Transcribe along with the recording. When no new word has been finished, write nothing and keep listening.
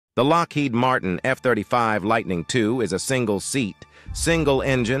The Lockheed Martin F-35 Lightning II is a single-seat,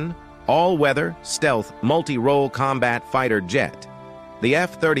 single-engine, all-weather, stealth, multi-role combat fighter jet. The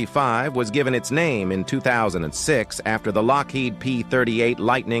F-35 was given its name in 2006 after the Lockheed P-38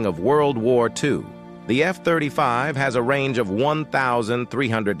 Lightning of World War II. The F-35 has a range of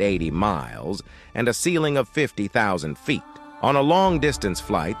 1,380 miles and a ceiling of 50,000 feet. On a long-distance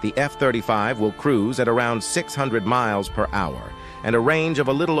flight, the F-35 will cruise at around 600 miles per hour and a range of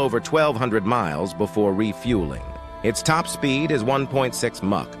a little over 1,200 miles before refueling. Its top speed is 1.6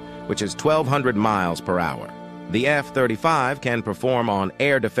 Mach, which is 1,200 miles per hour. The F-35 can perform on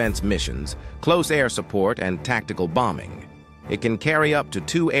air defense missions, close air support, and tactical bombing. It can carry up to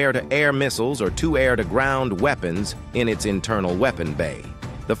 2 air-to-air missiles or 2 air-to-ground weapons in its internal weapon bay.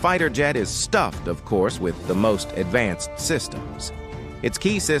 The fighter jet is stuffed, of course, with the most advanced systems. Its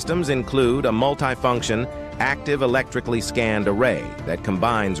key systems include a multifunction, active electrically scanned array that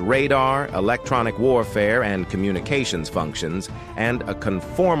combines radar, electronic warfare, and communications functions, and a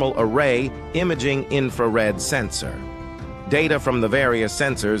conformal array imaging infrared sensor. Data from the various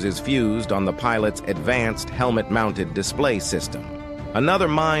sensors is fused on the pilot's advanced helmet-mounted display system. Another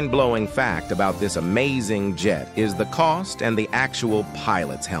mind-blowing fact about this amazing jet is the cost and the actual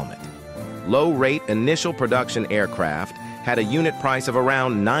pilot's helmet. Low-rate initial production aircraft had a unit price of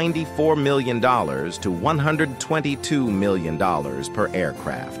around $94 million to $122 million per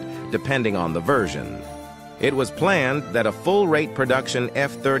aircraft, depending on the version. It was planned that a full-rate production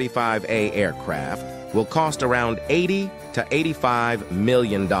F-35A aircraft will cost around $80 to $85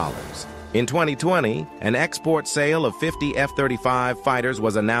 million. In 2020, an export sale of 50 F-35 fighters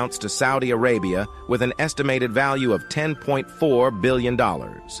was announced to Saudi Arabia with an estimated value of $10.4 billion.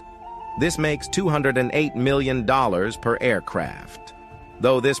 This makes $208 million per aircraft,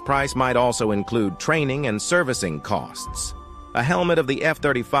 though this price might also include training and servicing costs. A helmet of the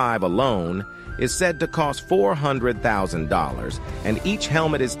F-35 alone is said to cost $400,000, and each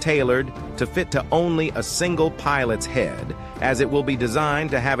helmet is tailored to fit to only a single pilot's head, as it will be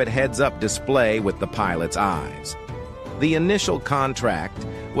designed to have a heads-up display with the pilot's eyes. The initial contract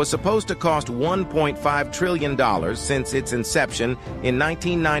was supposed to cost $1.5 trillion since its inception in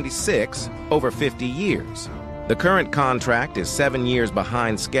 1996, over 50 years. The current contract is 7 years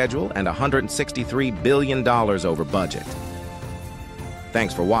behind schedule and $163 billion over budget.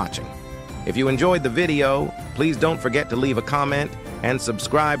 Thanks for watching. If you enjoyed the video, please don't forget to leave a comment and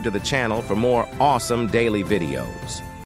subscribe to the channel for more awesome daily videos.